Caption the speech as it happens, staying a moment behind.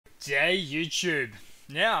Day YouTube.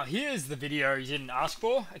 Now here's the video you didn't ask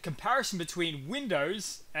for, a comparison between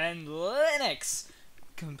Windows and Linux.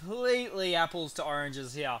 Completely apples to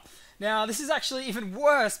oranges here. Now this is actually even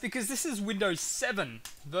worse because this is Windows 7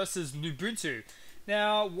 versus Lubuntu.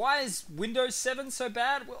 Now why is Windows 7 so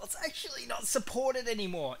bad? Well, it's actually not supported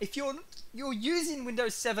anymore. If you're using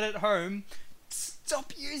Windows 7 at home,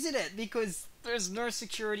 stop using it because there's no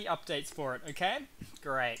security updates for it, okay?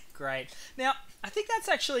 Great. Now, I think that's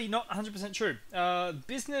actually not 100% true.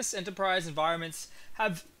 Business enterprise environments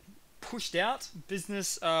have pushed out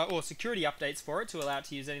business or security updates for it to allow it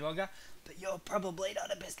to use any longer, but you're probably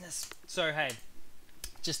not a business. So, hey,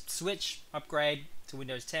 just switch, upgrade to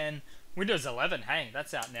Windows 10. Windows 11, hey,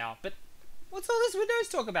 that's out now. But what's all this Windows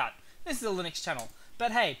talk about? This is a Linux channel.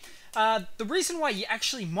 But hey, the reason why you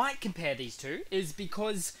actually might compare these two is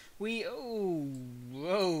because nobody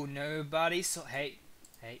saw, hey,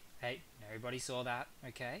 nobody saw that,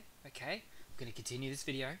 okay, I'm gonna continue this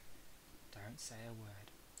video, don't say a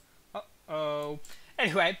word,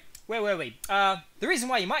 anyway, where were we? The reason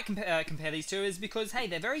why you might compare these two is because, hey,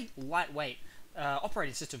 they're very lightweight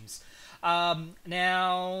operating systems.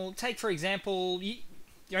 Now, take for example, the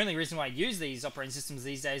only reason why I use these operating systems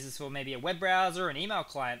these days is for maybe a web browser, an email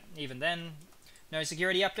client. Even then, no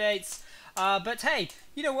security updates. But hey,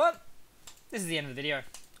 you know what? This is the end of the video.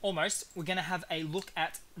 Almost. We're going to have a look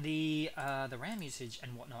at the RAM usage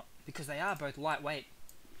and whatnot, because they are both lightweight.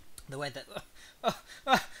 The way that...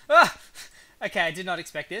 Okay, I did not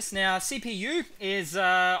expect this. Now, CPU is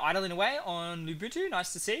idling away on Lubuntu.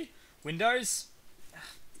 Nice to see. Windows...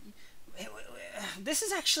 This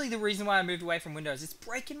is actually the reason why I moved away from Windows. It's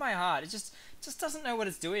breaking my heart. It just doesn't know what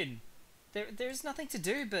it's doing. There's nothing to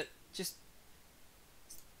do but just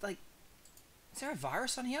like, is there a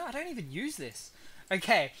virus on here? I don't even use this.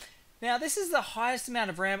 Okay, now this is the highest amount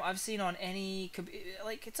of RAM I've seen on any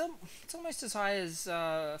like it's almost as high as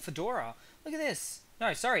Fedora. Look at this.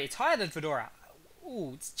 No, sorry, it's higher than Fedora.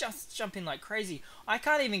 Ooh, it's just jumping like crazy. I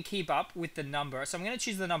can't even keep up with the number, so I'm going to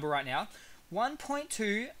choose the number right now.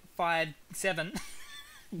 1.257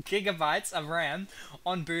 gigabytes of RAM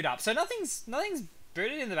on boot up. So nothing's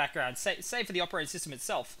booted in the background, save for the operating system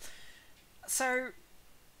itself. So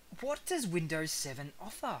what does Windows 7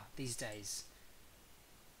 offer these days?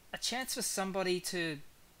 A chance for somebody to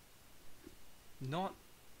not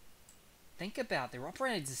think about their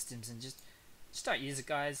operating systems and just don't use it,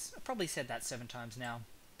 guys. I've probably said that 7 times now,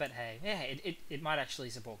 but hey, yeah, it might actually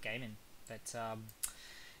support gaming, but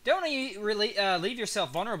don't want to really leave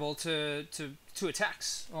yourself vulnerable to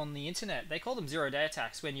attacks on the internet. They call them zero-day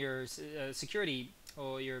attacks when your security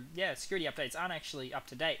updates aren't actually up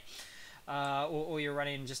to date, or you're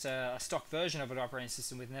running just a stock version of an operating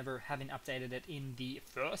system with never having updated it in the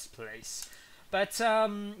first place. But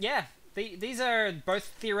yeah, these are both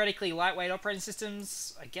theoretically lightweight operating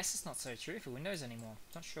systems. I guess it's not so true for Windows anymore.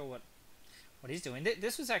 Not sure what he's doing.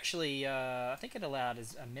 This was actually I think it allowed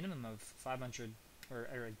as a minimum of 500.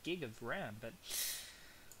 Or a gig of RAM, but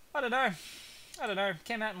I don't know.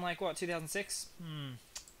 Came out in like what, 2006?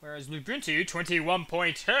 Whereas Lubuntu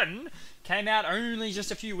 21.10 came out only just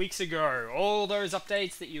a few weeks ago. All those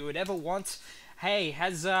updates that you would ever want. Hey,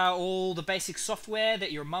 has all the basic software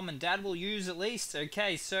that your mum and dad will use at least.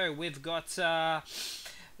 Okay, so we've got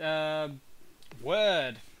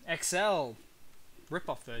Word, Excel,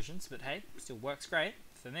 rip-off versions, but hey, still works great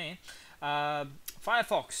for me.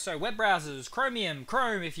 Firefox, so web browsers, Chromium,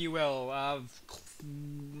 Chrome if you will,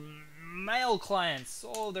 mail clients,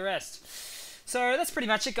 all the rest. So that's pretty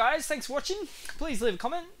much it, guys. Thanks for watching. Please leave a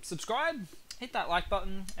comment, subscribe, hit that like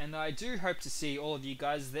button, and I do hope to see all of you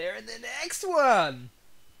guys there in the next one.